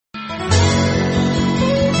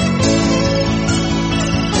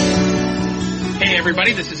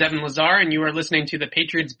everybody, this is Evan Lazar, and you are listening to the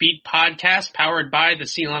Patriots Beat podcast, powered by the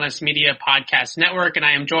CLNS Media Podcast Network, and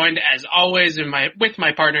I am joined, as always, with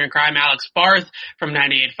my partner in crime, Alex Barth from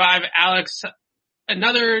 98.5. Alex,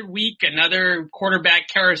 another week, another quarterback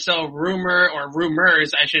carousel rumor, or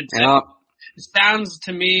rumors, I should say. Sounds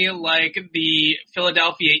to me like the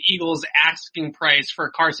Philadelphia Eagles asking price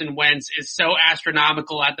for Carson Wentz is so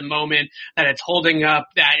astronomical at the moment that it's holding up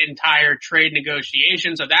that entire trade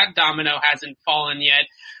negotiation. So that domino hasn't fallen yet.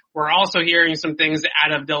 We're also hearing some things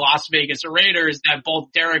out of the Las Vegas Raiders that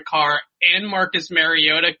both Derek Carr and Marcus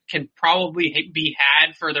Mariota can probably be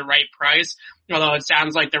had for the right price. Although it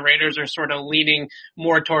sounds like the Raiders are sort of leaning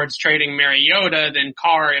more towards trading Mariota than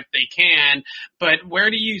Carr if they can. But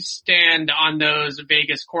where do you stand on those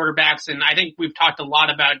Vegas quarterbacks? And I think we've talked a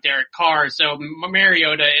lot about Derek Carr. So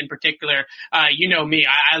Mariota in particular, you know me,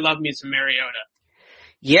 I love me some Mariota.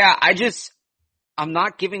 Yeah, I'm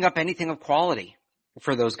not giving up anything of quality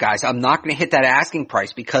for those guys. I'm not going to hit that asking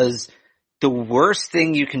price because the worst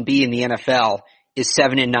thing you can be in the NFL is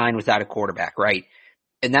 7-9 without a quarterback, right?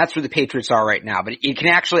 And that's where the Patriots are right now. But you can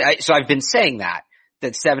actually, so I've been saying that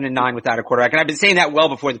 7-9 without a quarterback, and I've been saying that well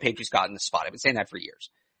before the Patriots got in the spot. I've been saying that for years.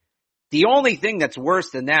 The only thing that's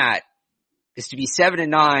worse than that is to be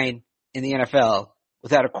 7-9 in the NFL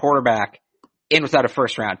without a quarterback and without a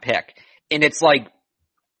first round pick. And it's like,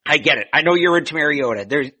 I get it. I know you're into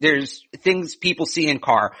Mariota. There's things people see in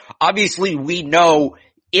Carr. Obviously, we know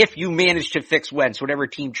if you manage to fix Wentz, whatever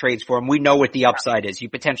team trades for him, we know what the upside is. You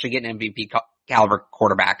potentially get an MVP caliber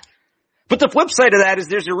quarterback. But the flip side of that is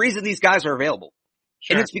there's a reason these guys are available.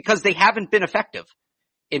 Sure. And it's because they haven't been effective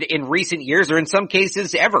in recent years, or in some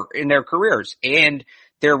cases ever in their careers. And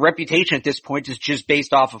their reputation at this point is just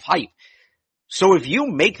based off of hype. So if you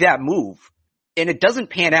make that move and it doesn't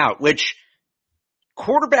pan out, which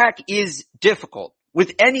quarterback is difficult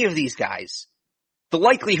with any of these guys, the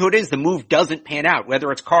likelihood is the move doesn't pan out, whether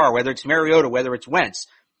it's Carr, whether it's Mariota, whether it's Wentz.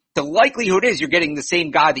 The likelihood is you're getting the same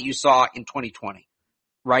guy that you saw in 2020,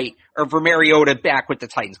 right? Or for Mariota back with the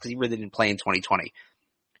Titans, because he really didn't play in 2020.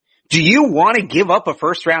 Do you want to give up a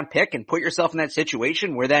first round pick and put yourself in that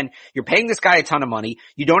situation where then you're paying this guy a ton of money,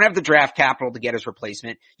 you don't have the draft capital to get his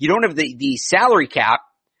replacement, you don't have the salary cap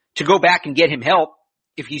to go back and get him help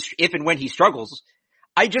if and when he struggles?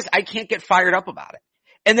 I can't get fired up about it.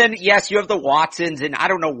 And then, yes, you have the Watsons, and I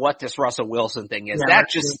don't know what this Russell Wilson thing is. Yeah,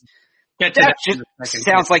 that just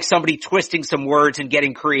sounds like somebody twisting some words and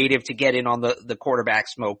getting creative to get in on the quarterback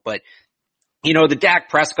smoke. But, you know, the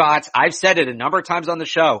Dak Prescotts, I've said it a number of times on the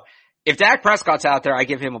show. If Dak Prescott's out there, I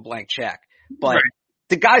give him a blank check. But right.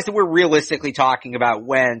 The guys that we're realistically talking about,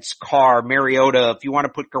 Wentz, Carr, Mariota, if you want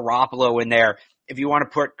to put Garoppolo in there, if you want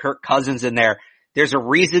to put Kirk Cousins in there, there's a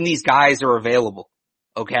reason these guys are available.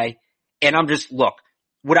 Okay? And look,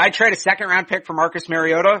 would I trade a second round pick for Marcus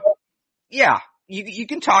Mariota? Yeah. You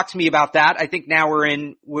can talk to me about that. I think now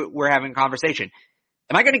we're having a conversation.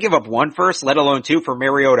 Am I going to give up one first, let alone two, for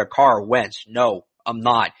Mariota, Carr, Wentz? No, I'm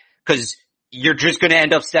not. Cause you're just going to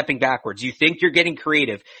end up stepping backwards. You think you're getting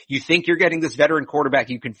creative. You think you're getting this veteran quarterback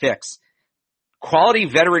you can fix. Quality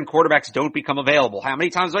veteran quarterbacks don't become available. How many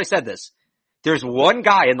times have I said this? There's one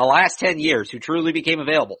guy in the last 10 years who truly became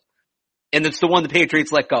available. And it's the one the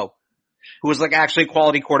Patriots let go, who was like actually a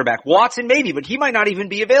quality quarterback. Watson maybe, but he might not even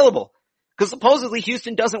be available because supposedly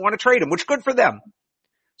Houston doesn't want to trade him, which good for them.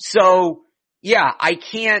 So yeah, I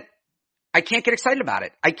can't get excited about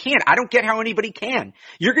it. I can't. I don't get how anybody can.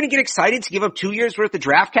 You're going to get excited to give up 2 years worth of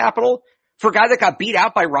draft capital for a guy that got beat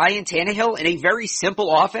out by Ryan Tannehill in a very simple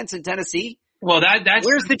offense in Tennessee? Well, that's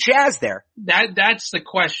where's the jazz there? That's the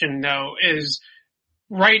question though, is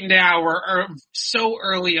right now we're so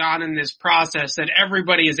early on in this process that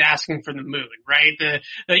everybody is asking for the moon, right?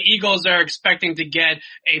 The Eagles are expecting to get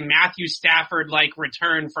a Matthew Stafford-like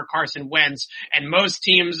return for Carson Wentz, and most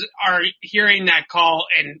teams are hearing that call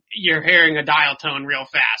and you're hearing a dial tone real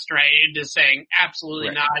fast, right? You're just saying, absolutely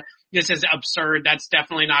right. Not. This is absurd. That's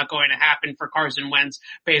definitely not going to happen for Carson Wentz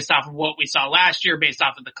based off of what we saw last year, based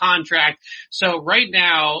off of the contract. So right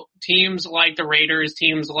now, teams like the Raiders,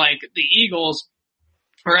 teams like the Eagles,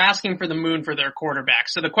 are asking for the moon for their quarterback.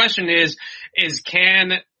 So the question is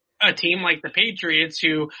can a team like the Patriots,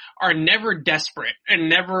 who are never desperate and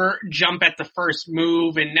never jump at the first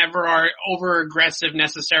move and never are over aggressive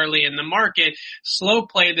necessarily in the market, slow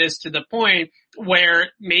play this to the point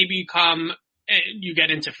where maybe you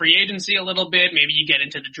get into free agency a little bit, maybe you get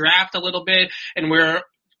into the draft a little bit, and we're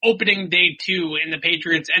opening day 2 and the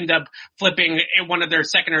Patriots end up flipping one of their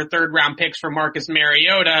second or third round picks for Marcus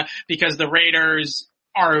Mariota because the Raiders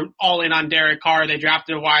are all in on Derek Carr. They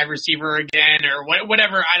drafted a wide receiver again or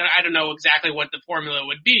whatever. I don't know exactly what the formula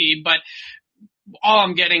would be, but all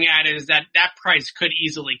I'm getting at is that price could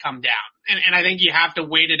easily come down. And I think you have to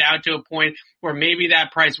wait it out to a point where maybe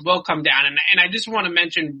that price will come down. And I just want to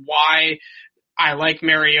mention why I like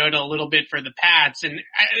Mariota a little bit for the Pats. And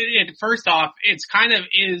first off, it's kind of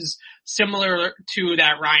is similar to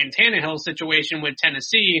that Ryan Tannehill situation with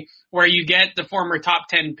Tennessee, where you get the former top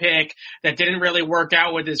 10 pick that didn't really work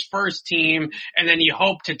out with his first team, and then you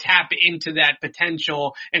hope to tap into that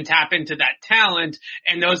potential and tap into that talent.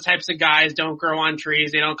 And those types of guys don't grow on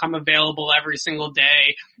trees. They don't come available every single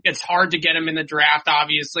day. It's hard to get them in the draft,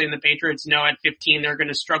 obviously, and the Patriots know at 15 they're going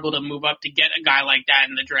to struggle to move up to get a guy like that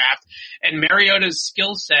in the draft. And Mariota's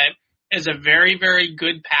skill set is a very, very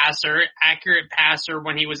good passer, accurate passer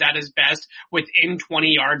when he was at his best within 20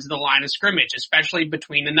 yards of the line of scrimmage, especially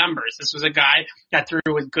between the numbers. This was a guy that threw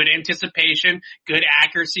with good anticipation, good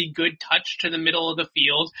accuracy, good touch to the middle of the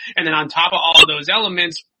field. And then on top of all of those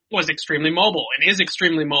elements, was extremely mobile and is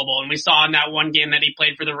extremely mobile. And we saw in that one game that he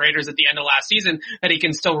played for the Raiders at the end of last season that he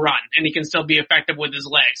can still run and he can still be effective with his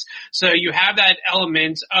legs. So you have that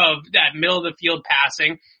element of that middle of the field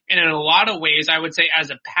passing. And in a lot of ways, I would say as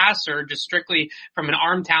a passer, just strictly from an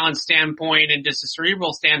arm talent standpoint and just a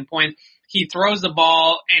cerebral standpoint, he throws the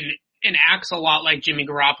ball and acts a lot like Jimmy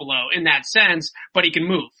Garoppolo in that sense, but he can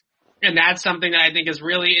move. And that's something that I think is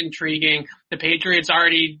really intriguing. The Patriots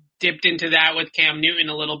already dipped into that with Cam Newton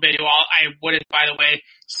a little bit, who I wouldn't, by the way,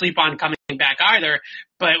 sleep on coming back either.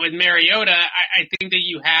 But with Mariota, I think that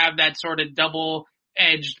you have that sort of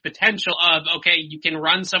double-edged potential of, okay, you can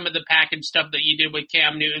run some of the package stuff that you did with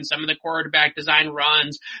Cam Newton, some of the quarterback design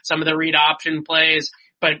runs, some of the read option plays,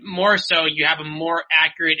 but more so you have a more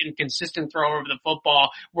accurate and consistent thrower of the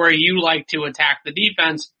football where you like to attack the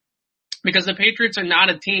defense. Because the Patriots are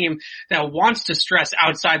not a team that wants to stress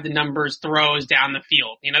outside the numbers throws down the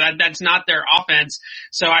field. You know, that's not their offense.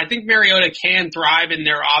 So I think Mariota can thrive in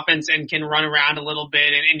their offense and can run around a little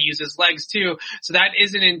bit and use his legs too. So that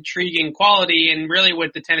is an intriguing quality. And really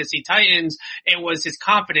with the Tennessee Titans, it was his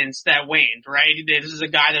confidence that waned, right? This is a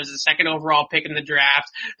guy that was the second overall pick in the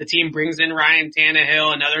draft. The team brings in Ryan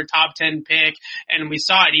Tannehill, another top 10 pick. And we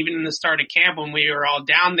saw it even in the start of camp when we were all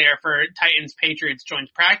down there for Titans Patriots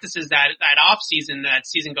joint practices that off season, that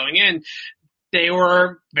season going in, they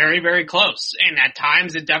were very, very close. And at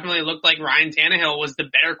times it definitely looked like Ryan Tannehill was the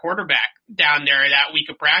better quarterback down there that week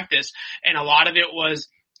of practice. And a lot of it was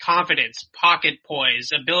confidence, pocket poise,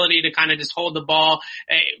 ability to kind of just hold the ball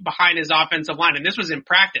behind his offensive line. And this was in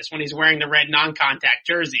practice when he's wearing the red non-contact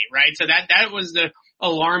jersey, right? So that was the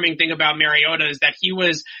alarming thing about Mariota, is that he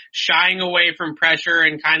was shying away from pressure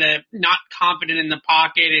and kind of not confident in the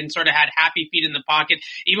pocket and sort of had happy feet in the pocket,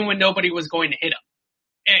 even when nobody was going to hit him.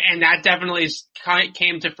 And that definitely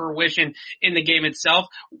came to fruition in the game itself.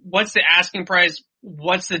 What's the asking price?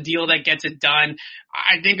 What's the deal that gets it done?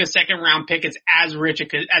 I think a second round pick is as rich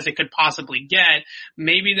as it could possibly get.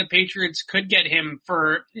 Maybe the Patriots could get him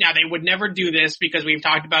for, now they would never do this because we've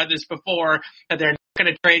talked about this before, that they're not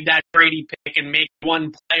going to trade that Brady pick and make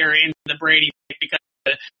one player into the Brady pick because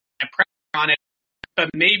of the pressure on it.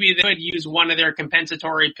 But maybe they could use one of their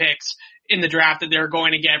compensatory picks in the draft that they're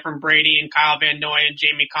going to get from Brady and Kyle Van Noy and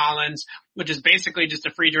Jamie Collins, which is basically just a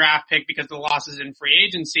free draft pick because the losses in free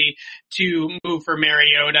agency, to move for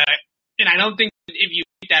Mariota. And I don't think if you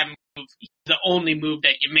make that move, the only move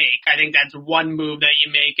that you make. I think that's one move that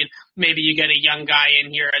you make, and maybe you get a young guy in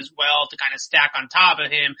here as well to kind of stack on top of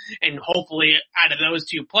him, and hopefully out of those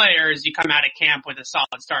two players, you come out of camp with a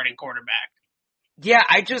solid starting quarterback. Yeah,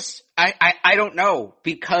 I don't know,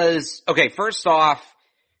 because, okay, first off,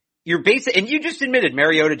 you're basically, and you just admitted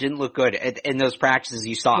Mariota didn't look good in those practices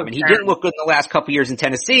you saw him, and he didn't look good in the last couple years in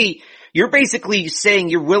Tennessee. You're basically saying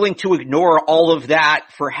you're willing to ignore all of that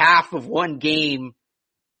for half of one game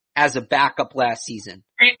as a backup last season.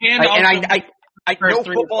 And I know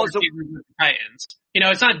football is Titans. You know,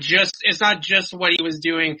 it's not just what he was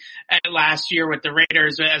doing last year with the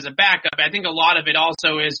Raiders as a backup. I think a lot of it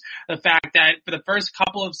also is the fact that for the first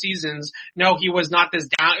couple of seasons, no, he was not this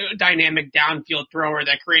dynamic downfield thrower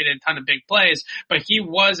that created a ton of big plays, but he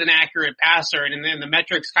was an accurate passer, and then the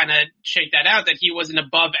metrics kind of shake that out, that he was an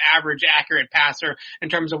above average accurate passer in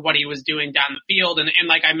terms of what he was doing down the field. And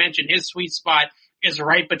like I mentioned, his sweet spot is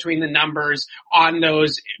right between the numbers on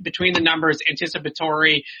those, between the numbers,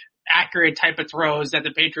 anticipatory, accurate type of throws that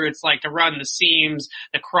the Patriots like to run, the seams,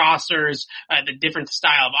 the crossers, the different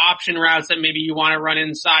style of option routes that maybe you want to run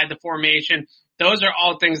inside the formation. Those are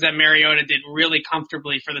all things that Mariota did really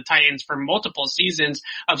comfortably for the Titans for multiple seasons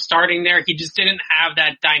of starting there. He just didn't have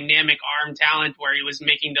that dynamic arm talent where he was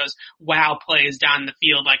making those wow plays down the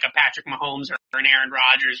field like a Patrick Mahomes or an Aaron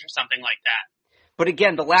Rodgers or something like that. But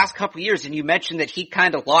again, the last couple of years, and you mentioned that he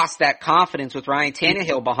kind of lost that confidence with Ryan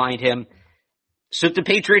Tannehill behind him. So if the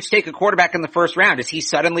Patriots take a quarterback in the first round, is he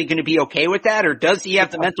suddenly going to be okay with that? Or does he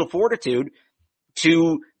have the mental fortitude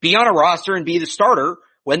to be on a roster and be the starter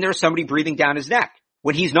when there's somebody breathing down his neck?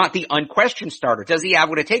 When he's not the unquestioned starter, does he have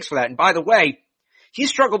what it takes for that? And by the way, he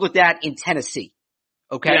struggled with that in Tennessee.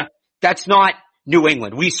 Okay? Yeah. That's not New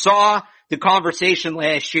England. We saw the conversation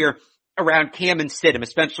last year around Cam and Stidham,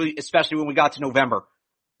 especially when we got to November.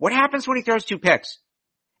 What happens when he throws 2 picks?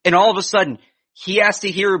 And all of a sudden, he has to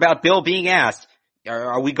hear about Bill being asked,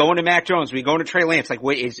 are we going to Mac Jones? Are we going to Trey Lance? Like,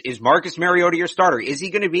 wait, is Marcus Mariota your starter? Is he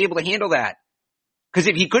going to be able to handle that? Because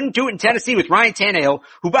if he couldn't do it in Tennessee with Ryan Tannehill,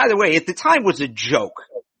 who, by the way, at the time was a joke.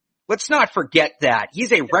 Let's not forget that.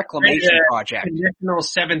 He's a reclamation project. Additional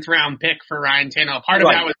 7th round pick for Ryan Tannehill. Part of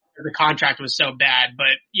that was the contract was so bad, but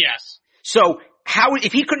yes. So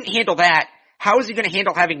if he couldn't handle that, how is he going to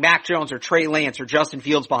handle having Mac Jones or Trey Lance or Justin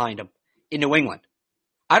Fields behind him in New England?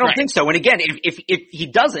 I don't think so. And again, if he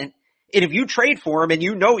doesn't, and if you trade for him and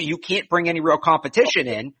you know you can't bring any real competition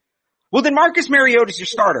in, well then Marcus Mariota's your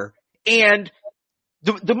starter. And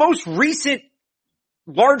the most recent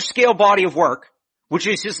large scale body of work, which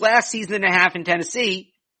is his last season and a half in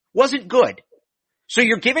Tennessee, wasn't good. So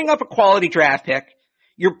you're giving up a quality draft pick.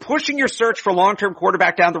 You're pushing your search for long-term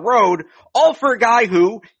quarterback down the road, all for a guy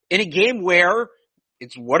who, in a game where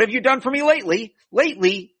it's what have you done for me lately,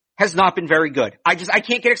 has not been very good. I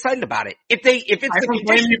can't get excited about it. I don't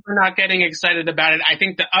blame you for not getting excited about it. I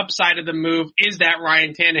think the upside of the move is that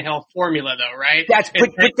Ryan Tannehill formula though, right? But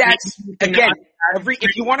that's, again,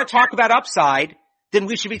 if you want to talk about upside, then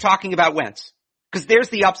we should be talking about Wentz. Because there's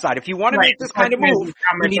the upside. If you want to make this kind of move,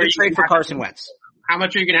 you need to trade for Carson Wentz. How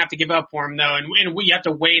much are you going to have to give up for him though? And you have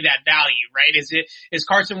to weigh that value, right? Is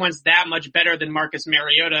Carson Wentz that much better than Marcus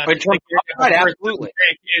Mariota? Absolutely.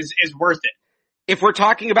 Is worth it. If we're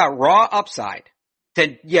talking about raw upside,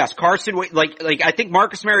 then yes, Carson, I think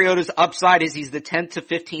Marcus Mariota's upside is he's the 10th to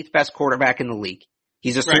 15th best quarterback in the league.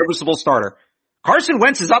 He's a serviceable starter. Carson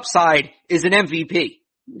Wentz's upside is an MVP.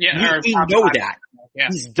 Yeah, we know that. Yeah.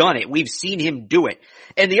 He's done it. We've seen him do it.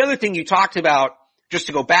 And the other thing you talked about, just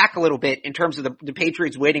to go back a little bit in terms of the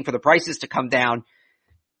Patriots waiting for the prices to come down,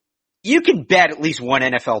 you can bet at least one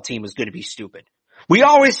NFL team is going to be stupid. We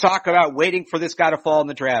always talk about waiting for this guy to fall in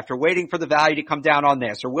the draft or waiting for the value to come down on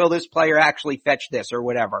this or will this player actually fetch this or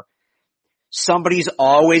whatever.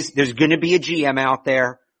 There's going to be a GM out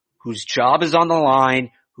there whose job is on the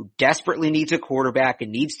line, who desperately needs a quarterback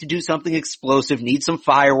and needs to do something explosive, needs some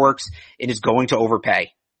fireworks, and is going to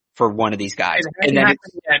overpay for one of these guys. And then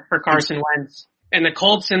for Carson Wentz. And the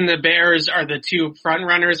Colts and the Bears are the 2 front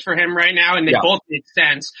runners for him right now, and they both make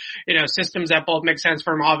sense. Systems that both make sense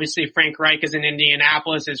for him. Obviously, Frank Reich is in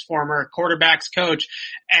Indianapolis, his former quarterbacks coach,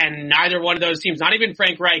 and neither one of those teams, not even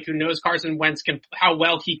Frank Reich, who knows Carson Wentz how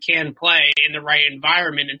well he can play in the right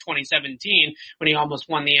environment in 2017 when he almost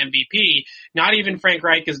won the MVP. Not even Frank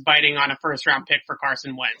Reich is biting on a first-round pick for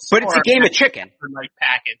Carson Wentz. But it's a game of chicken.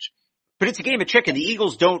 Package. But it's a game of chicken. The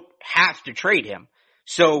Eagles don't have to trade him.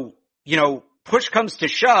 So, push comes to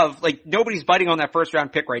shove, nobody's biting on that first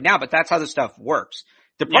round pick right now, but that's how the stuff works.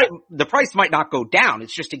 The price might not go down.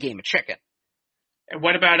 It's just a game of chicken. And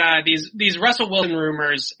what about these Russell Wilson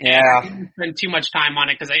rumors? Yeah. I didn't spend too much time on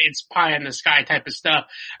it because it's pie in the sky type of stuff.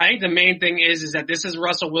 I think the main thing is that this is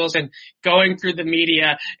Russell Wilson going through the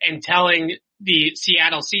media and telling the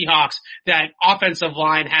Seattle Seahawks that offensive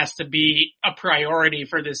line has to be a priority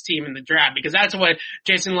for this team in the draft, because that's what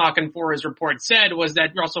Jason La Canfora's report said, was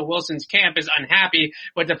that Russell Wilson's camp is unhappy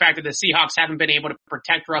with the fact that the Seahawks haven't been able to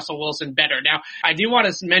protect Russell Wilson better. Now, I do want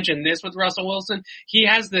to mention this with Russell Wilson. He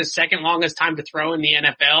has the second longest time to throw in the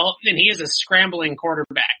NFL, and he is a scrambling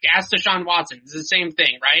quarterback. Ask Deshaun Watson. It's the same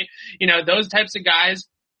thing, right? Those types of guys,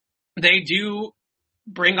 they do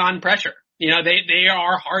bring on pressure. They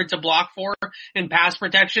are hard to block for in pass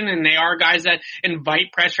protection, and they are guys that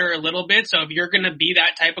invite pressure a little bit. So if you're going to be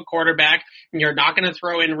that type of quarterback and you're not going to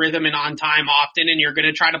throw in rhythm and on time often, and you're going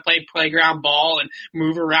to try to play playground ball and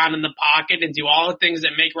move around in the pocket and do all the things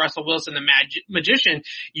that make Russell Wilson the magician,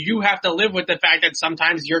 you have to live with the fact that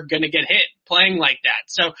sometimes you're going to get hit playing like that.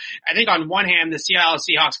 So I think on one hand, the Seattle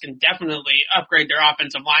Seahawks can definitely upgrade their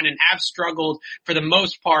offensive line and have struggled for the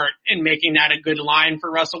most part in making that a good line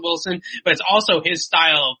for Russell Wilson. But it's also his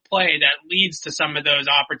style of play that leads to some of those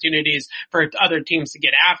opportunities for other teams to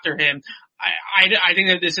get after him. I think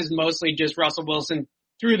that this is mostly just Russell Wilson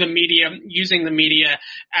through the media, using the media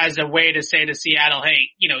as a way to say to Seattle,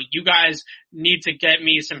 hey, you guys need to get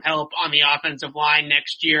me some help on the offensive line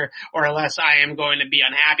next year, or else I am going to be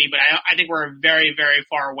unhappy. But I think we're very, very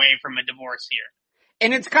far away from a divorce here.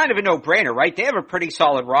 And it's kind of a no-brainer, right? They have a pretty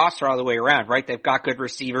solid roster all the way around, right? They've got good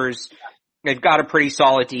receivers. They've got a pretty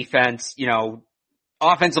solid defense,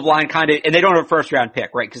 offensive line and they don't have a first round pick,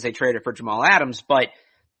 right? Because they traded for Jamal Adams, but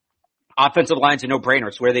offensive line's a no-brainer.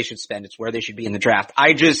 It's where they should spend. It's where they should be in the draft.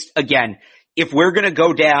 Again, if we're going to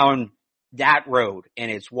go down that road and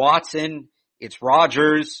it's Watson, it's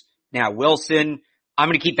Rodgers, now Wilson, I'm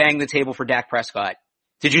going to keep banging the table for Dak Prescott.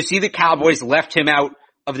 Did you see the Cowboys left him out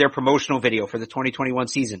of their promotional video for the 2021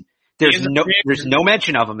 season? There's no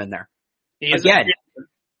mention of him in there.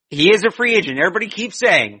 He is a free agent. Everybody keeps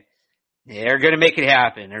saying they're going to make it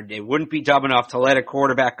happen, or they wouldn't be dumb enough to let a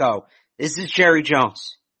quarterback go. This is Jerry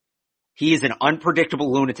Jones. He is an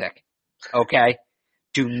unpredictable lunatic. Okay?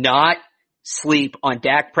 Do not sleep on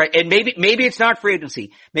Dak Prescott. And maybe it's not free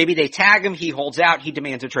agency. Maybe they tag him, he holds out, he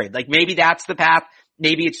demands a trade. Like maybe that's the path.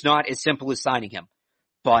 Maybe it's not as simple as signing him.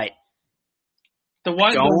 But they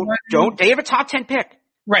have a top 10 pick.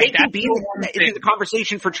 Right. They can be in the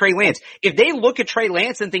conversation for Trey Lance. If they look at Trey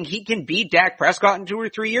Lance and think he can beat Dak Prescott in 2 or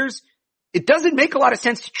 3 years, it doesn't make a lot of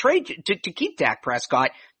sense to keep Dak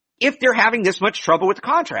Prescott if they're having this much trouble with the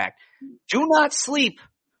contract. Do not sleep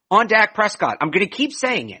on Dak Prescott. I'm going to keep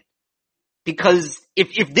saying it. Because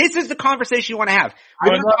if this is the conversation you want to have,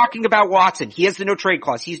 we're not talking about Watson. He has the no trade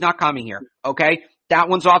clause. He's not coming here. Okay? That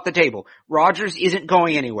one's off the table. Rodgers isn't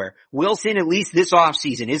going anywhere. Wilson, at least this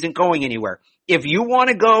offseason, isn't going anywhere. If you want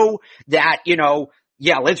to go that,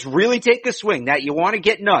 let's really take a swing, that you want to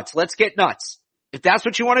get nuts, let's get nuts. If that's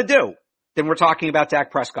what you want to do, then we're talking about Dak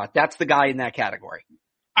Prescott. That's the guy in that category.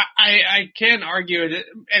 I can't argue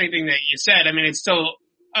anything that you said. I mean, it still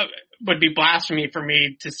would be blasphemy for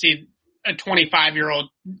me to see a 25-year-old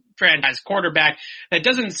franchise quarterback that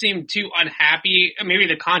doesn't seem too unhappy. Maybe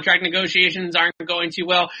the contract negotiations aren't going too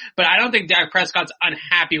well, but I don't think Dak Prescott's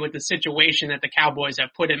unhappy with the situation that the Cowboys have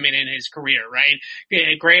put him in his career, right?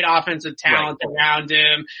 Great offensive talent around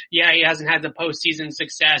him. Yeah, he hasn't had the postseason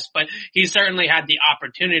success, but he's certainly had the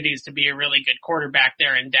opportunities to be a really good quarterback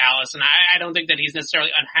there in Dallas. And I don't think that he's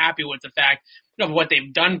necessarily unhappy with the fact of what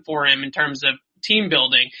they've done for him in terms of team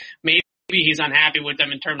building. Maybe he's unhappy with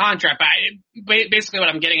them in terms of contract, but basically what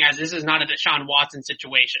I'm getting at is this is not a Deshaun Watson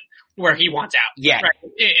situation where he wants out. Yet.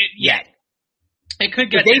 Right? Yet. It could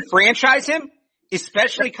get if they franchise him,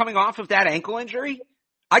 especially coming off of that ankle injury,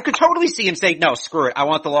 I could totally see him saying, no, screw it. I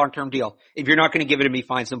want the long-term deal. If you're not going to give it to me,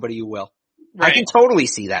 find somebody who will. Right. I can totally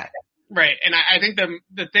see that. Right. And I think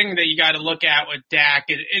the thing that you got to look at with Dak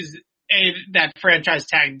is that franchise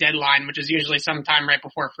tag deadline, which is usually sometime right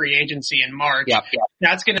before free agency in March. Yep.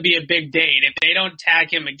 That's going to be a big date. If they don't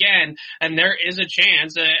tag him again, and there is a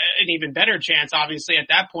chance, an even better chance, obviously, at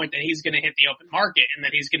that point that he's going to hit the open market and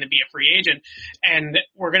that he's going to be a free agent. And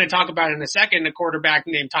we're going to talk about in a second a quarterback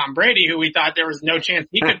named Tom Brady, who we thought there was no chance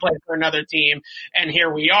he could play for another team. And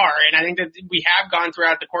here we are. And I think that we have gone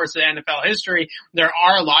throughout the course of NFL history. There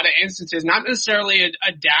are a lot of instances, not necessarily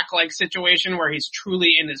a Dak-like situation where he's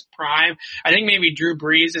truly in his prime. I think maybe Drew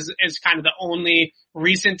Brees is kind of the only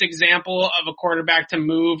recent example of a quarterback to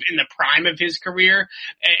move in the prime of his career.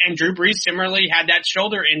 And Drew Brees similarly had that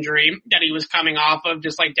shoulder injury that he was coming off of,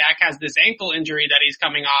 just like Dak has this ankle injury that he's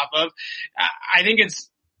coming off of. I think it's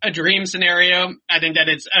a dream scenario. I think that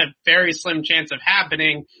it's a very slim chance of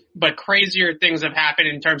happening, but crazier things have happened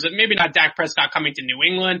in terms of maybe not Dak Prescott coming to New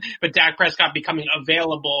England, but Dak Prescott becoming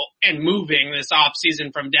available and moving this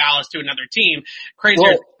offseason from Dallas to another team. Crazier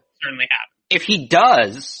things certainly happen. If he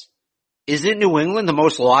does, isn't New England the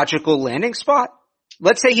most logical landing spot?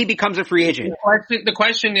 Let's say he becomes a free agent. The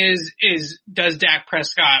question is does Dak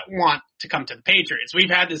Prescott want to come to the Patriots? We've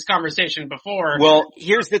had this conversation before. Well,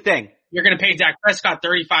 here's the thing. You're going to pay Dak Prescott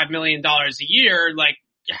 $35 million a year. Like,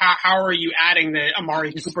 how are you adding the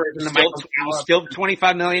Amari Coopers and the Michael Gallup? Still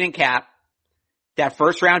 $25 million in cap. That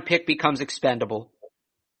first round pick becomes expendable.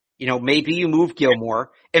 Maybe you move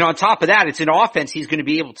Gilmore. And on top of that, it's an offense he's going to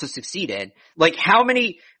be able to succeed in. Like how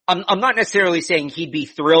many, I'm not necessarily saying he'd be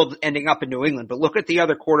thrilled ending up in New England, but look at the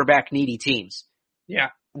other quarterback needy teams. Yeah.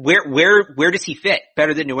 Where does he fit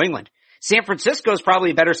better than New England? San Francisco is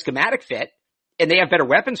probably a better schematic fit and they have better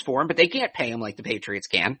weapons for him, but they can't pay him like the Patriots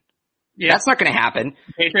can. Yeah. That's not going to happen.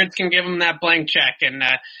 The Patriots can give him that blank check and,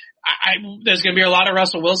 there's going to be a lot of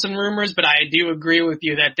Russell Wilson rumors, but I do agree with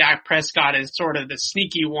you that Dak Prescott is sort of the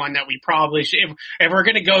sneaky one that we probably should, if we're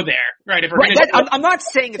going to go there, right? I'm not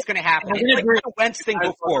saying it's going to happen. It's like the Wentz thing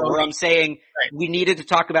before where I'm saying we needed to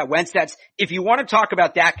talk about Wentz. If you want to talk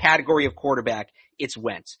about that category of quarterback, it's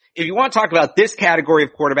Wentz. If you want to talk about this category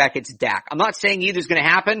of quarterback, it's Dak. I'm not saying either's going to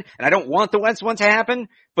happen, and I don't want the Wentz one to happen,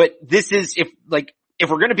 but this is, if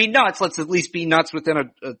we're going to be nuts, let's at least be nuts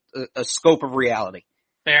within a scope of reality.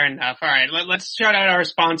 Fair enough. All right. Let's shout out our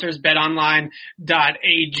sponsors, betonline.ag.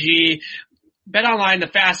 BetOnline, the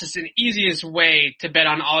fastest and easiest way to bet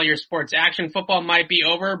on all your sports action. Football might be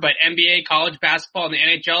over, but NBA, college basketball, and the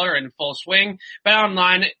NHL are in full swing.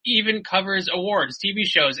 BetOnline even covers awards, TV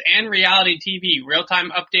shows, and reality TV,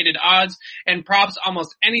 real-time updated odds, and props,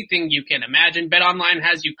 almost anything you can imagine. BetOnline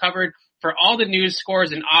has you covered for all the news,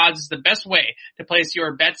 scores, and odds. Is the best way to place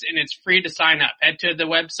your bets, and it's free to sign up. Head to the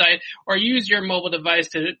website or use your mobile device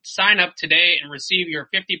to sign up today and receive your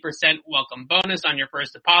 50% welcome bonus on your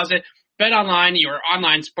first deposit. BetOnline, your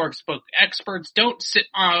online sportsbook experts. Don't sit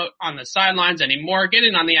on the sidelines anymore. Get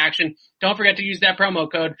in on the action. Don't forget to use that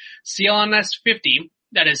promo code CLNS50.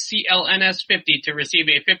 That is CLNS50 to receive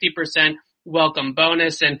a 50% welcome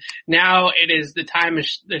bonus. And now it is the time of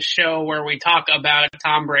the show where we talk about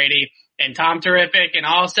Tom Brady and Tom Terrific and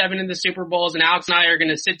all 7 in the Super Bowls. And Alex and I are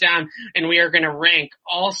going to sit down and we are going to rank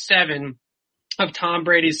all 7 of Tom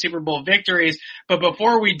Brady's Super Bowl victories. But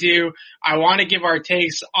before we do, I want to give our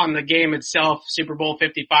takes on the game itself, Super Bowl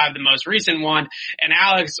 55, the most recent one. And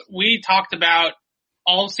Alex, we talked about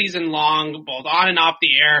all season long, both on and off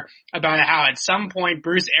the air, about how at some point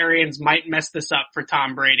Bruce Arians might mess this up for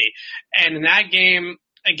Tom Brady. And in that game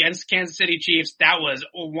against Kansas City Chiefs, that was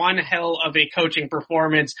one hell of a coaching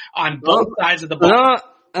performance on both sides of the ball.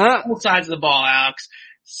 Both sides of the ball, Alex.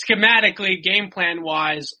 Schematically, game plan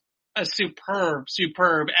wise, a superb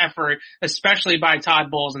effort, especially by Todd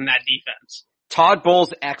Bowles in that defense. Todd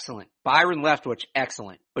Bowles, excellent. Byron Leftwich,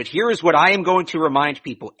 excellent. But here is what I am going to remind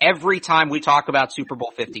people every time we talk about Super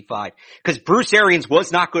Bowl 55. Because Bruce Arians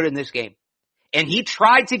was not good in this game. And he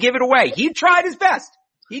tried to give it away. He tried his best.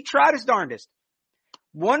 He tried his darndest.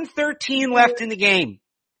 1:13 left in the game.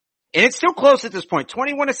 And it's still close at this point.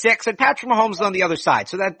 21-6, and Patrick Mahomes on the other side.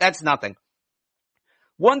 So that's nothing.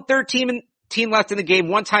 1:13 left in the game,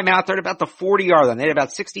 one timeout. They're at about the 40-yard line. They had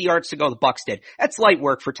about 60 yards to go. The Bucs did. That's light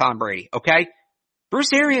work for Tom Brady, okay?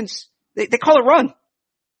 Bruce Arians, they call a run.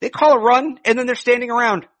 They call a run, and then they're standing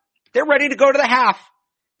around. They're ready to go to the half.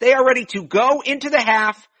 They are ready to go into the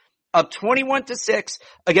half up 21-6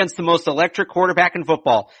 against the most electric quarterback in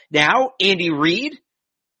football. Now, Andy Reid,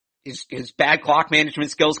 his bad clock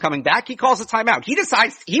management skills coming back, he calls a timeout. He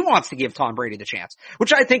decides he wants to give Tom Brady the chance,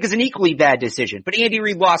 which I think is an equally bad decision. But Andy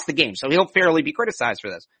Reid lost the game, so he'll fairly be criticized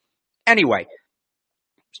for this. Anyway,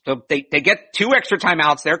 so they get 2 extra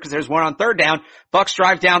timeouts there because there's one on 3rd down. Bucs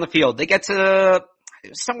drive down the field. They get to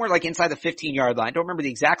somewhere like inside the 15-yard line. I don't remember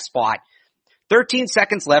the exact spot. 13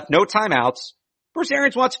 seconds left, no timeouts. Bruce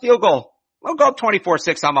Arians wants a field goal. We'll go up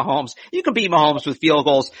 24-6 on Mahomes. You can beat Mahomes with field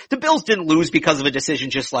goals. The Bills didn't lose because of a decision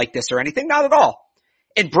just like this or anything. Not at all.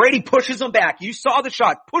 And Brady pushes him back. You saw the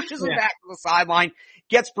shot. Pushes him back to the sideline.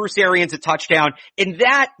 Gets Bruce Arians a touchdown. And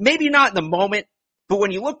that, maybe not in the moment, but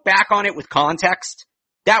when you look back on it with context,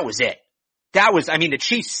 that was it. That was, the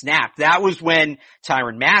Chiefs snapped. That was when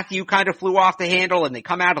Tyrann Mathieu kind of flew off the handle and they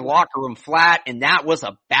come out of the locker room flat, and that was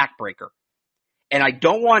a backbreaker. And I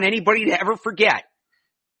don't want anybody to ever forget,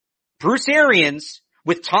 Bruce Arians,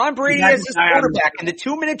 with Tom Brady as his quarterback in the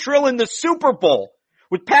 2-minute drill in the Super Bowl,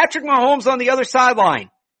 with Patrick Mahomes on the other sideline,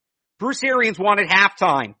 Bruce Arians wanted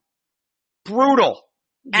halftime. Brutal.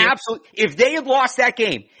 Yep. Absolutely. If they had lost that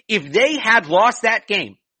game,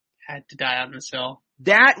 had to die on this hill.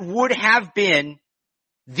 That would have been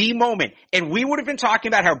the moment. And we would have been talking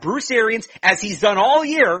about how Bruce Arians, as he's done all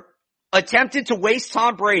year, attempted to waste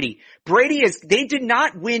Tom Brady. They did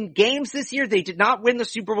not win games this year. They did not win the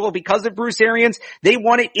Super Bowl because of Bruce Arians. They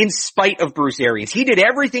won it in spite of Bruce Arians. He did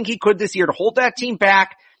everything he could this year to hold that team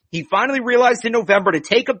back. He finally realized in November to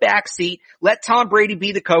take a back seat, let Tom Brady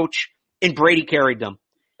be the coach, and Brady carried them.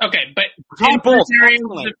 Okay, but in Bruce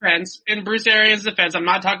Arians' defense, I'm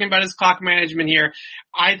not talking about his clock management here.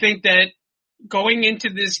 I think that going into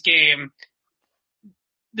this game,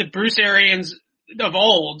 the Bruce Arians of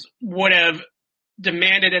old would have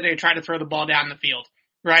demanded that they try to throw the ball down the field,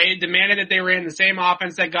 right? Demanded that they ran the same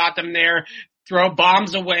offense that got them there, throw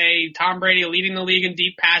bombs away. Tom Brady leading the league in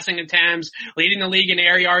deep passing attempts, leading the league in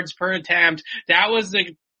air yards per attempt. That was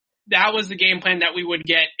the game plan that we would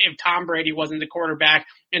get if Tom Brady wasn't the quarterback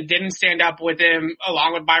and didn't stand up with him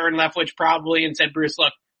along with Byron Leftwich probably and said, Bruce,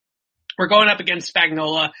 look, we're going up against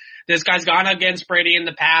Spagnuolo. This guy's gone against Brady in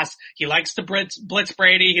the past. He likes to blitz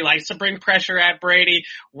Brady. He likes to bring pressure at Brady.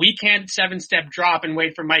 We can't 7-step drop and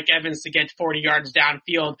wait for Mike Evans to get 40 yards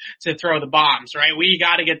downfield to throw the bombs, right? We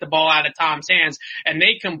got to get the ball out of Tom's hands. And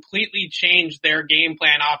they completely changed their game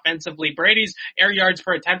plan offensively. Brady's air yards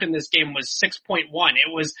per attempt in this game was 6.1.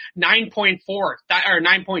 It was 9.4 or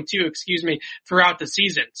 9.2, throughout the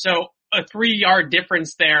season. So a 3-yard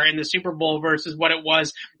difference there in the Super Bowl versus what it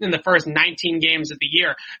was in the first 19 games of the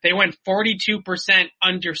year. They went 42%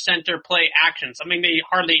 under center play action, something they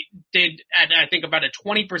hardly did at, I think, about a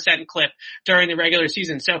 20% clip during the regular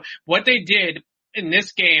season. So what they did in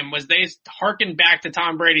this game was they harkened back to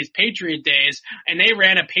Tom Brady's Patriot days, and they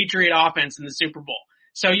ran a Patriot offense in the Super Bowl.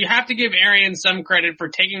 So you have to give Arians some credit for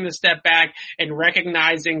taking the step back and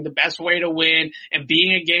recognizing the best way to win and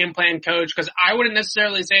being a game plan coach, because I wouldn't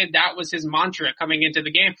necessarily say that was his mantra coming into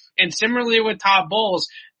the game. And similarly with Todd Bowles,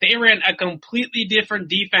 they ran a completely different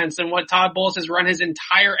defense than what Todd Bowles has run his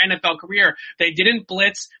entire NFL career. They didn't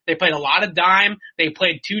blitz. They played a lot of dime. They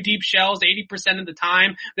played 2 deep shells 80% of the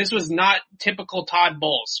time. This was not typical Todd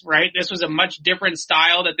Bowles, right? This was a much different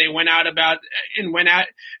style that they went out about and went at.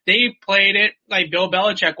 They played it like Bill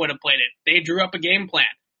Belichick would have played it. They drew up a game plan,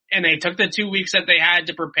 and they took the 2 weeks that they had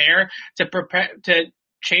to prepare to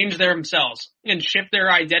change themselves and shift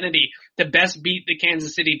their identity to best beat the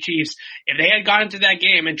Kansas City Chiefs. If they had gone into that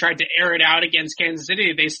game and tried to air it out against Kansas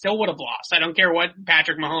City, they still would have lost. I don't care what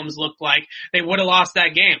Patrick Mahomes looked like. They would have lost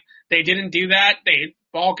that game. They didn't do that. They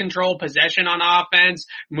ball control, possession on offense,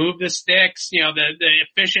 move the sticks, the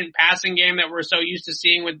efficient passing game that we're so used to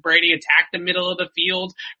seeing with Brady, attack the middle of the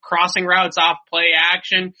field, crossing routes off play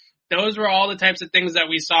action. Those were all the types of things that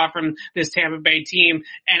we saw from this Tampa Bay team,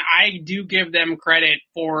 and I do give them credit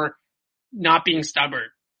for not being stubborn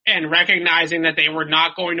and recognizing that they were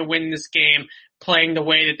not going to win this game playing the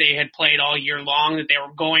way that they had played all year long, that they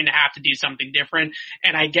were going to have to do something different.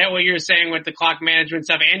 And I get what you're saying with the clock management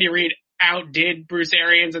stuff. Andy Reid outdid Bruce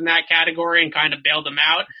Arians in that category and kind of bailed him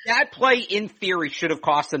out. That play, in theory, should have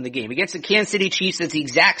cost them the game. Against the Kansas City Chiefs, it's the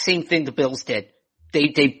exact same thing the Bills did.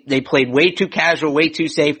 They played way too casual, way too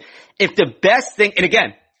safe. If the best thing, and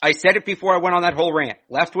again, I said it before I went on that whole rant,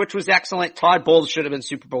 Leftwich was excellent. Todd Bowles should have been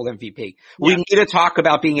Super Bowl MVP. Yeah. We need to talk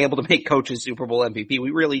about being able to make coaches Super Bowl MVP.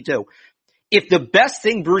 We really do. If the best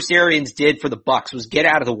thing Bruce Arians did for the Bucs was get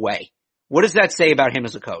out of the way, what does that say about him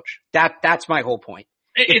as a coach? That's my whole point.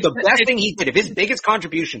 If the best thing he did, if his biggest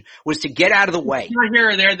contribution was to get out of the way. It's not here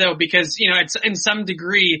or there though, because, it's in some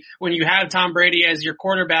degree when you have Tom Brady as your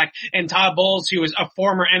quarterback and Todd Bowles, who is a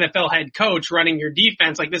former NFL head coach running your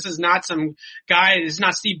defense, like this is not some guy, this is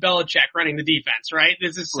not Steve Belichick running the defense, right?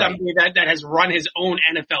 This is somebody that has run his own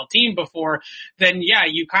NFL team before. Then yeah,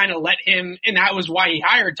 you kind of let him, and that was why he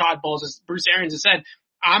hired Todd Bowles, as Bruce Arians has said.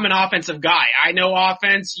 I'm an offensive guy. I know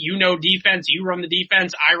offense. You know defense. You run the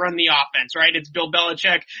defense. I run the offense, right? It's Bill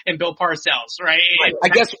Belichick and Bill Parcells, right? I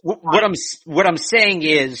guess what I'm saying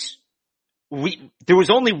is there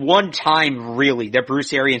was only one time really that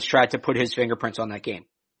Bruce Arians tried to put his fingerprints on that game.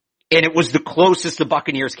 And it was the closest the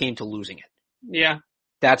Buccaneers came to losing it. Yeah.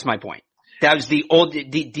 That's my point. That was the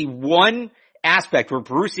one aspect where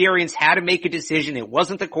Bruce Arians had to make a decision. It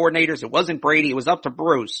wasn't the coordinators. It wasn't Brady. It was up to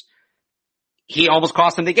Bruce. He almost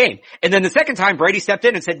cost him the game. And then the second time Brady stepped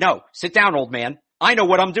in and said, no, sit down, old man. I know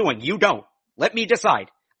what I'm doing. You don't. Let me decide.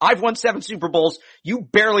 I've won 7 Super Bowls. You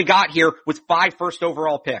barely got here with 5 first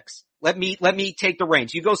overall picks. Let me take the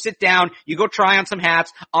reins. You go sit down. You go try on some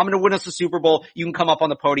hats. I'm going to win us a Super Bowl. You can come up on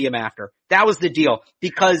the podium after. That was the deal.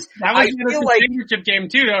 Because that was the championship game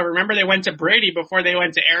too, though. Remember they went to Brady before they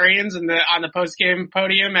went to Arians on the post-game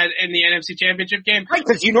podium in the NFC Championship game. Right,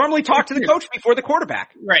 because you normally talk to the coach before the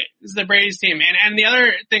quarterback. Right. This is the Brady's team. And the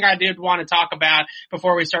other thing I did want to talk about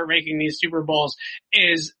before we start making these Super Bowls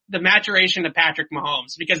is the maturation of Patrick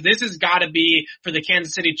Mahomes, because this has got to be, for the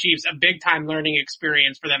Kansas City Chiefs, a big-time learning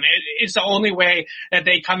experience for them. It's the only way that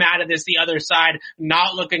they come out of this the other side,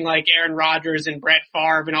 not looking like Aaron Rodgers and Brett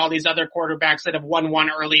Favre and all these other quarterbacks that have won one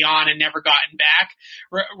early on and never gotten back.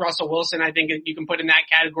 Russell Wilson, I think you can put in that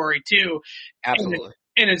category too. Absolutely.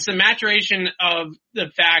 And it's the maturation of the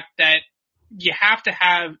fact that you have to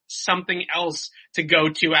have something else to go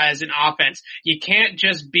to as an offense. You can't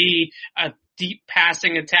just be a deep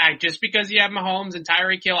passing attack just because you have Mahomes and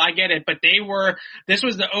Tyreek Hill. I get it, but this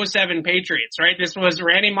was the 07 Patriots, right? This was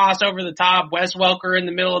Randy Moss over the top, Wes Welker in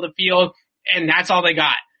the middle of the field, and that's all they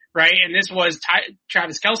got, right? And this was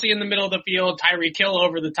Travis Kelce in the middle of the field, Tyreek Hill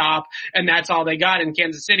over the top, and that's all they got in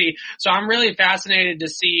Kansas City. So I'm really fascinated to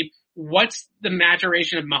see what's the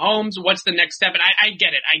maturation of Mahomes, what's the next step. And I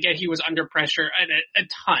get it. I get he was under pressure a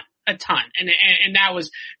ton. And that was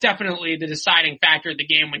definitely the deciding factor of the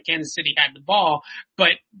game when Kansas City had the ball.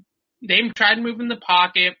 But they tried to move in the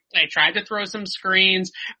pocket. They tried to throw some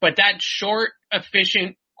screens, but that short,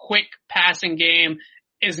 efficient, quick passing game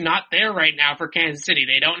is not there right now for Kansas City.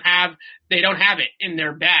 They don't have it in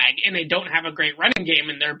their bag, and they don't have a great running game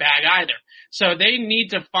in their bag either. So they need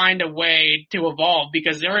to find a way to evolve,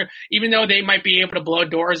 because even though they might be able to blow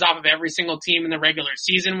doors off of every single team in the regular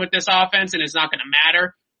season with this offense, and it's not going to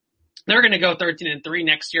matter, they're going to go 13-3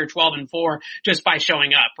 next year, 12-4 just by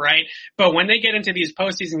showing up, right? But when they get into these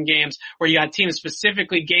postseason games where you got teams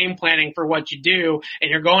specifically game planning for what you do, and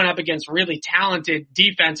you're going up against really talented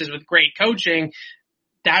defenses with great coaching,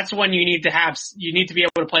 that's when you need to be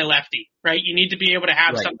able to play lefty, right? You need to be able to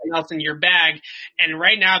have something else in your bag. And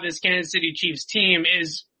right now, this Kansas City Chiefs team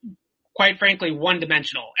is, quite frankly,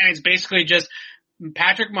 one-dimensional. And it's basically just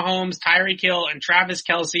Patrick Mahomes, Tyreek Hill, and Travis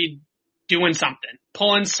Kelce doing something,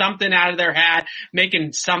 pulling something out of their hat,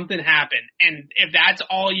 making something happen. And if that's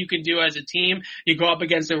all you can do as a team, you go up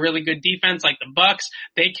against a really good defense like the Bucs,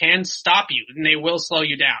 they can stop you and they will slow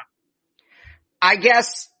you down. I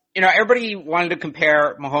guess, everybody wanted to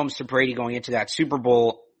compare Mahomes to Brady going into that Super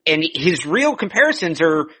Bowl, and his real comparisons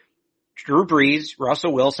are Drew Brees,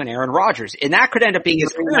 Russell Wilson, Aaron Rodgers, and that could end up being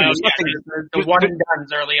his career. The one and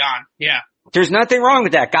dones early on. Yeah. There's nothing wrong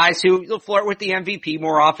with that. Guys who will flirt with the MVP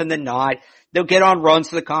more often than not. They'll get on runs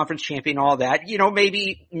to the conference champion, all that.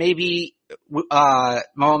 Maybe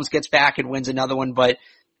Mahomes gets back and wins another one, but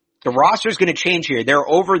the roster's going to change here. They're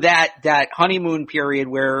over that honeymoon period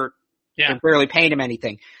where they're barely paying him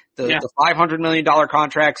anything. The $500 million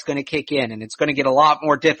contract's going to kick in, and it's going to get a lot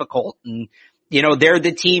more difficult. And, they're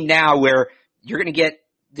the team now where you're going to get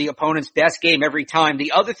the opponent's best game every time.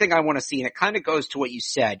 The other thing I want to see, and it kind of goes to what you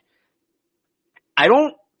said, I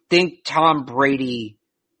don't think Tom Brady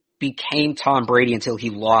became Tom Brady until he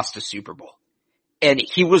lost a Super Bowl. And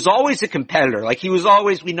he was always a competitor.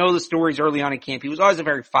 We know the stories early on in camp. He was always a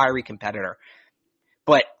very fiery competitor.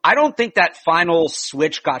 But I don't think that final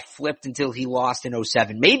switch got flipped until he lost in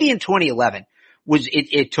 2007. Maybe in 2011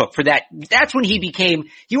 it took for that. That's when he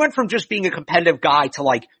went from just being a competitive guy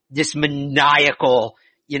to this maniacal,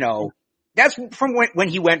 that's from when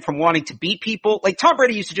he went from wanting to beat people. Tom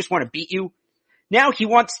Brady used to just want to beat you. Now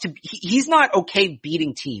he's not okay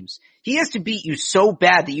beating teams. He has to beat you so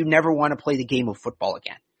bad that you never want to play the game of football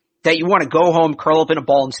again. That you want to go home, curl up in a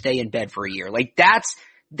ball, and stay in bed for a year.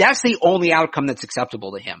 That's the only outcome that's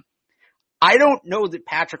acceptable to him. I don't know that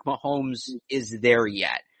Patrick Mahomes is there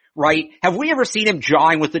yet, right? Have we ever seen him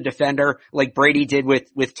jawing with the defender like Brady did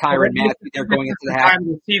with Tyrann Mathieu? They're going into the half. Time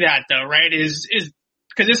to see that though, right? Is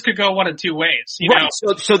because this could go one of two ways, right?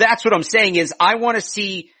 So that's what I'm saying is I want to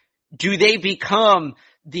see. Do they become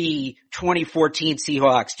the 2014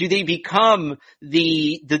 Seahawks? Do they become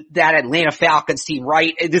that Atlanta Falcons team,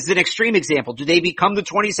 right? This is an extreme example. Do they become the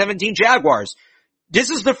 2017 Jaguars? This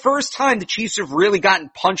is the first time the Chiefs have really gotten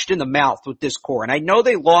punched in the mouth with this core. And I know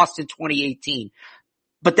they lost in 2018,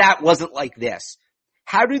 but that wasn't like this.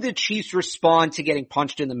 How do the Chiefs respond to getting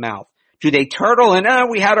punched in the mouth? Do they turtle and,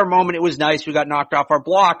 we had our moment, it was nice, we got knocked off our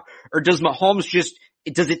block? Or does Mahomes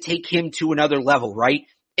does it take him to another level, right?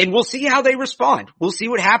 And we'll see how they respond. We'll see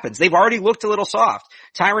what happens. They've already looked a little soft.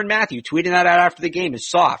 Tyrann Mathieu tweeting that out after the game is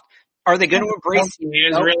soft. Are they going to embrace? He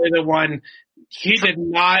is really the one. He did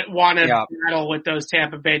not want to battle with those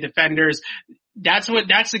Tampa Bay defenders. That's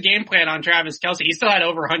the game plan on Travis Kelce. He still had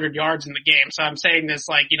over 100 yards in the game. So I'm saying this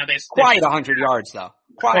quite 100 yards though.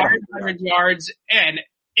 Quite 100 yards. And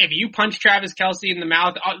if you punch Travis Kelce in the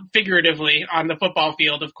mouth, figuratively on the football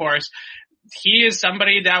field, of course, he is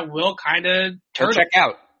somebody that will kind of check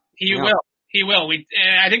out. He will.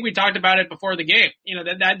 I think we talked about it before the game.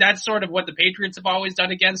 That's sort of what the Patriots have always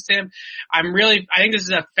done against him. I think this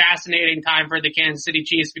is a fascinating time for the Kansas City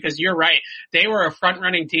Chiefs because you're right. They were a front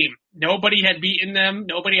running team. Nobody had beaten them.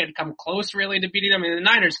 Nobody had come close really to beating them. And the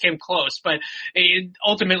Niners came close, but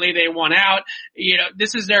ultimately they won out.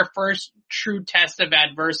 This is their first true test of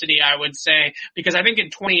adversity, I would say, because I think in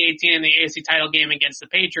 2018 in the AFC title game against the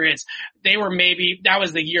Patriots, that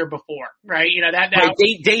was the year before, right?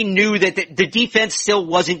 They knew that the defense still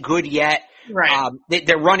wasn't good yet. Right.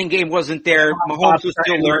 Their running game wasn't there. Mahomes was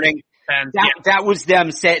still learning. That was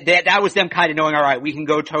them that was them kind of knowing, all right, we can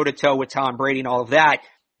go toe to toe with Tom Brady and all of that.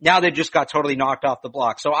 Now they just got totally knocked off the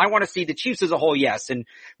block. So I want to see the Chiefs as a whole, yes. And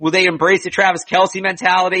will they embrace the Travis Kelce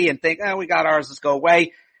mentality and think, we got ours, let's go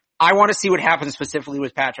away? I want to see what happens specifically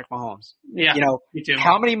with Patrick Mahomes. Yeah, me too.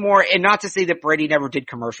 How many more, and not to say that Brady never did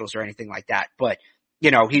commercials or anything like that, but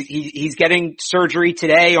he's getting surgery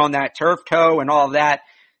today on that turf toe and all of that.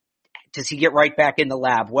 Does he get right back in the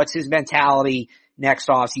lab? What's his mentality next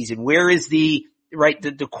offseason? Where is the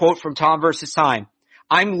quote from Tom versus Time?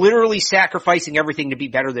 I'm literally sacrificing everything to be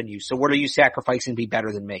better than you. So what are you sacrificing to be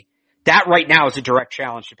better than me? That right now is a direct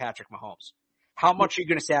challenge to Patrick Mahomes. How much are you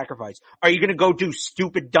going to sacrifice? Are you going to go do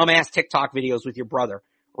stupid, dumbass TikTok videos with your brother,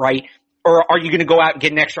 right? Or are you going to go out and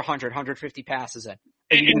get an extra 100, 150 passes in?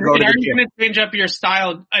 Are you going to change up your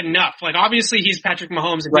style enough? Like, obviously, he's Patrick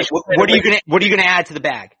Mahomes. And right. What are you going to add to the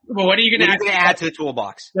bag? Well, what are you going to add to the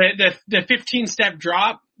toolbox? The 15-step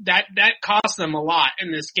drop, that cost them a lot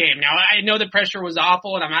in this game. Now, I know the pressure was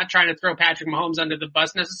awful, and I'm not trying to throw Patrick Mahomes under the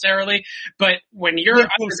bus necessarily, but when you're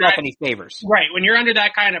under that, any favors. Right, when you're under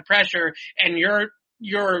that kind of pressure and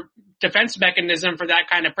your defense mechanism for that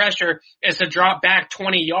kind of pressure is to drop back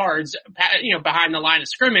 20 yards, behind the line of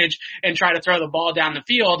scrimmage and try to throw the ball down the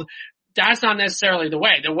field. That's not necessarily the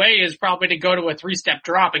way. The way is probably to go to a 3-step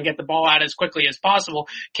drop and get the ball out as quickly as possible.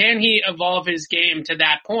 Can he evolve his game to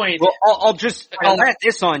that point? Well, I'll add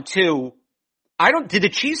this on too. Did the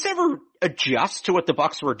Chiefs ever adjust to what the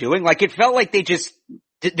Bucs were doing? Like, it felt like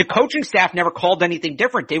the coaching staff never called anything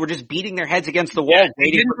different. They were just beating their heads against the wall,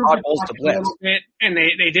 waiting for odd balls to blitz. And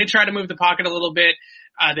they did try to move the pocket a little bit.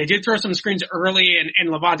 They did throw some screens early, and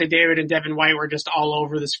Levante David and Devin White were just all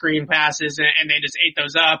over the screen passes, and they just ate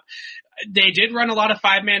those up. They did run a lot of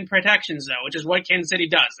 5-man protections, though, which is what Kansas City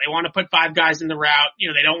does. They want to put 5 guys in the route.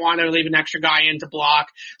 They don't want to leave an extra guy in to block.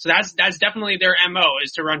 So that's definitely their MO,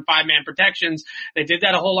 is to run 5-man protections. They did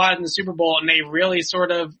that a whole lot in the Super Bowl, and they really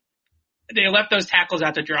they left those tackles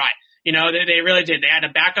out to dry. They really did. They had a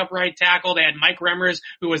backup right tackle. They had Mike Remmers,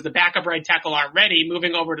 who was the backup right tackle already,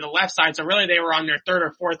 moving over to the left side. So really they were on their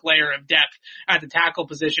 3rd or 4th layer of depth at the tackle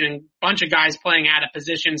position, and a bunch of guys playing out of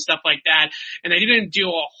position, stuff like that. And they didn't do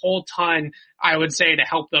a whole ton, I would say, to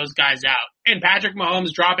help those guys out. And Patrick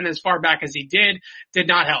Mahomes dropping as far back as he did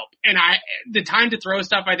not help. And the time to throw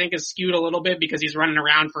stuff, I think, is skewed a little bit because he's running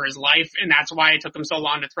around for his life, and that's why it took him so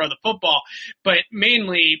long to throw the football. But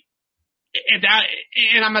mainly,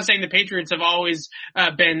 and I'm not saying the Patriots have always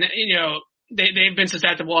been, they've been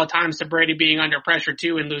susceptible at times to Brady being under pressure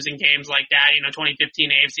too and losing games like that, 2015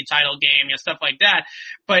 AFC title game, stuff like that.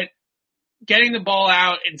 But getting the ball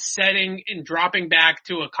out and setting and dropping back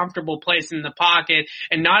to a comfortable place in the pocket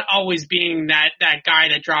and not always being that guy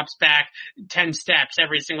that drops back 10 steps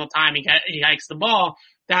every single time he hikes the ball.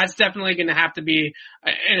 That's definitely going to have to be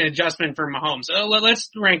an adjustment for Mahomes. So let's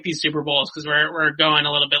rank these Super Bowls because we're going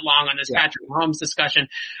a little bit long on this Patrick Mahomes discussion.